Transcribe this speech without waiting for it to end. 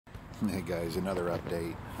Hey guys, another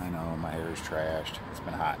update. I know my hair is trashed. It's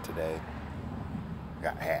been hot today.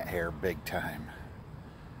 Got hat hair big time.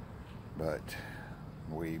 But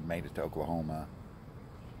we made it to Oklahoma.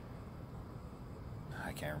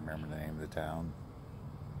 I can't remember the name of the town.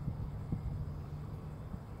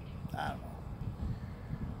 I don't know.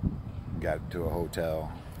 Got to a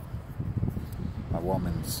hotel. My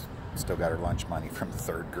woman's still got her lunch money from the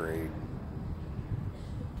 3rd grade.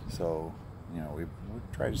 So, you know, we've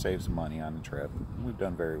tried to save some money on the trip. We've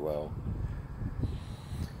done very well.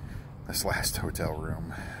 This last hotel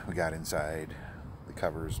room, we got inside. The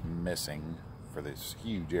cover's missing for this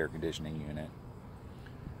huge air conditioning unit.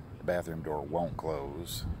 The bathroom door won't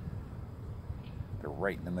close. They're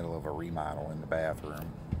right in the middle of a remodel in the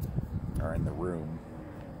bathroom, or in the room.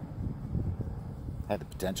 Had the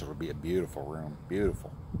potential to be a beautiful room.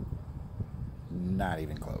 Beautiful. Not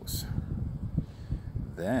even close.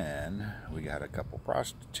 Then we got a couple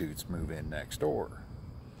prostitutes move in next door.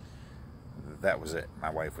 That was it.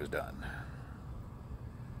 My wife was done.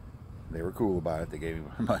 They were cool about it. They gave me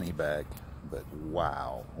my money back. But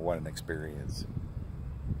wow, what an experience.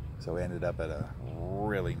 So we ended up at a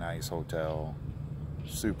really nice hotel.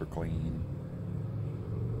 Super clean.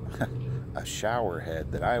 A shower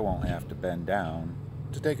head that I won't have to bend down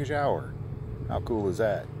to take a shower. How cool is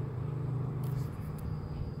that?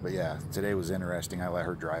 But yeah, today was interesting. I let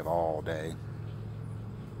her drive all day.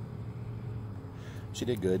 She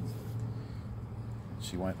did good.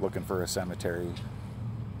 She went looking for a cemetery.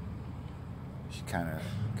 She kind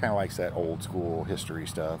of likes that old school history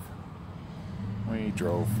stuff. We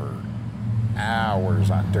drove for hours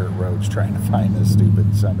on dirt roads trying to find this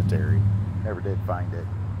stupid cemetery. Never did find it.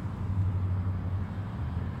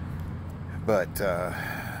 But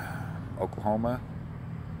Oklahoma,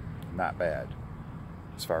 not bad.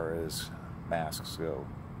 As far as masks go,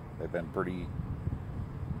 they've been pretty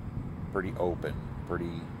open,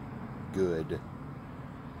 pretty good.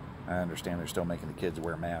 I understand they're still making the kids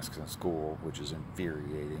wear masks in school, which is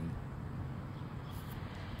infuriating.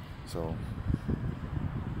 So,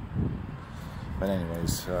 but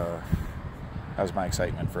anyways, that was my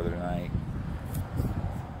excitement for the night.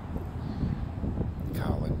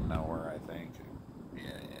 Colin Miller, I think.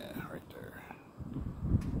 Yeah, right there.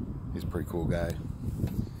 He's a pretty cool guy.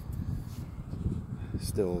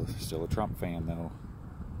 Still a Trump fan though.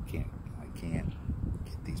 I can't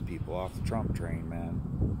get these people off the Trump train, man.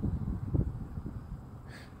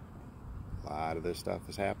 A lot of this stuff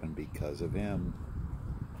has happened because of him.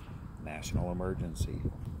 National emergency.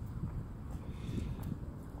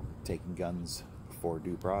 Taking guns before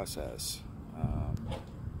due process.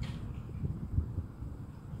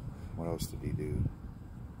 What else did he do?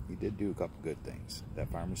 He did do a couple good things.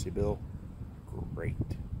 That pharmacy bill, great.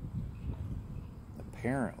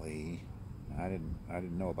 Apparently, I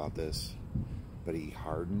didn't know about this, but he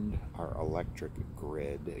hardened our electric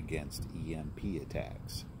grid against EMP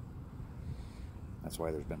attacks. That's why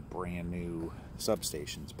there's been brand new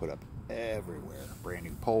substations put up everywhere. Brand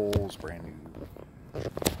new poles, brand new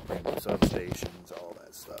substations, all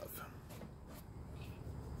that stuff.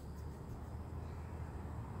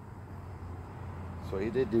 So he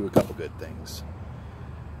did do a couple good things,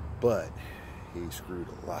 but he screwed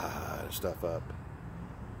a lot of stuff up.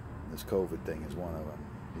 This COVID thing is one of them.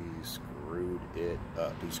 He screwed it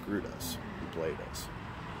up. He screwed us. He played us.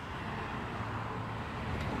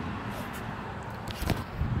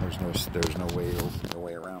 There's no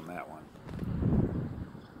way around that one.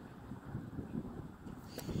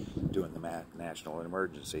 Doing the national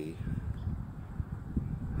emergency,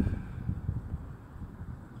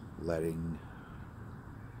 letting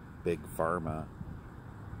Big Pharma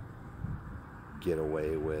get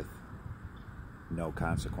away with no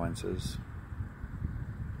consequences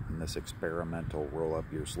in this experimental roll up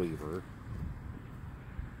your sleever.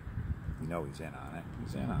 You know he's in on it.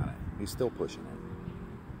 He's in on it. He's still pushing it.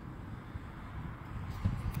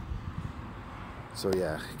 So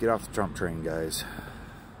yeah, get off the Trump train, guys.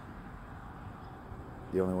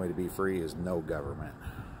 The only way to be free is no government.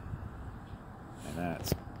 And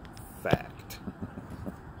that's fact.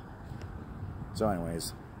 So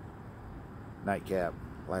anyways, nightcap,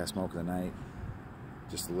 last smoke of the night.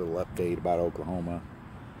 Just a little update about Oklahoma.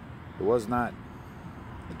 It was not,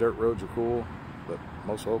 the dirt roads are cool, but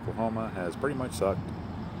most of Oklahoma has pretty much sucked.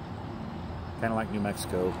 Kind of like New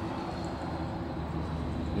Mexico.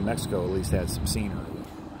 New Mexico at least had some scenery.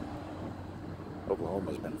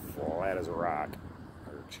 Oklahoma's been flat as a rock.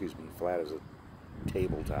 Or excuse me, flat as a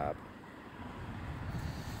tabletop.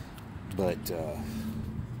 But,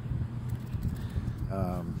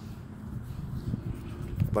 a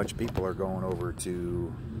bunch of people are going over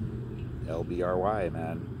to lbry,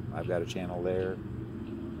 man. I've got a channel there.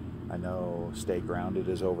 I know Stay Grounded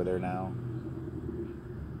is over there now.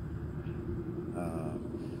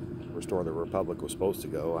 Restore the Republic was supposed to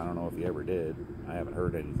go. I don't know if he ever did. I haven't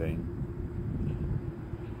heard anything.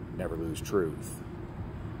 Never Lose Truth.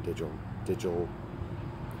 Digital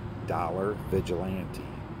Dollar Vigilante.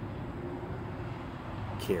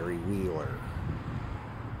 Carrie Wheeler.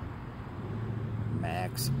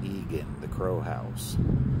 Max Egan, The Crow House.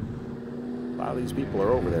 A lot of these people are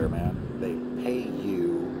over there, man. They pay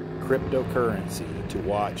you cryptocurrency to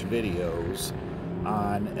watch videos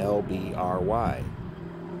on lbry.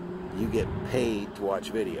 You get paid to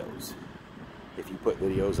watch videos. If you put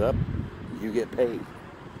videos up, you get paid.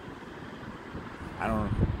 I don't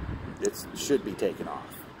know. It should be taken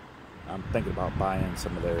off. I'm thinking about buying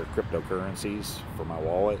some of their cryptocurrencies for my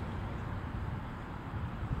wallet.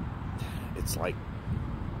 It's like,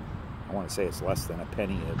 I want to say it's less than a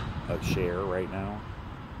penny a share right now.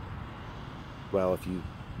 Well, if you,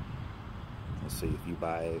 let's see, if you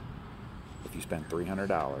spend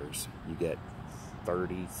 $300, you get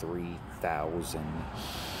 33,000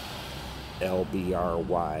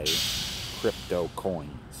 lbry crypto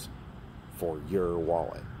coins for your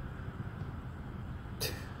wallet.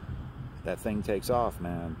 That thing takes off,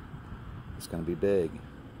 man. It's going to be big.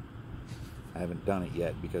 I haven't done it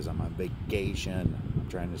yet because I'm on vacation. I'm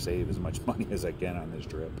trying to save as much money as I can on this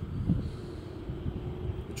trip.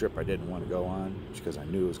 The trip I didn't want to go on just because I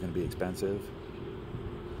knew it was going to be expensive.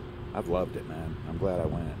 I've loved it, man. I'm glad I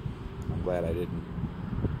went. I'm glad I didn't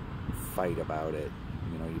fight about it.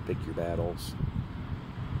 You know, you pick your battles.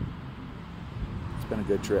 It's been a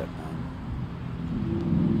good trip, man.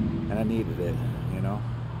 And I needed it, you know.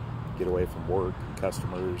 Get away from work and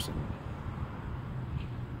customers, and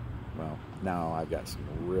well, now I've got some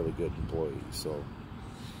really good employees, so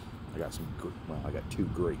I got I got 2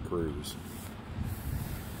 great crews.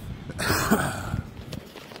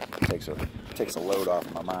 takes a load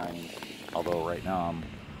off my mind, although right now I'm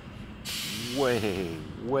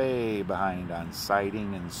way behind on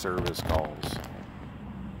sighting and service calls.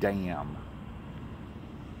 Damn.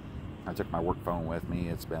 I took my work phone with me.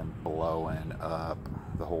 It's been blowing up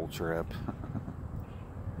the whole trip.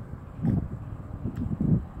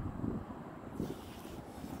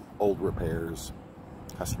 Old repairs.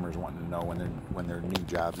 Customers wanting to know when their new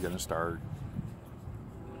job's going to start.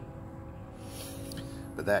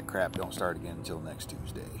 But that crap don't start again until next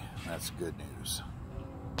Tuesday. That's good news.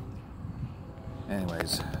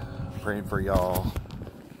 Anyways, praying for y'all.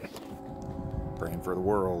 Praying for the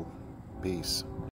world. Peace.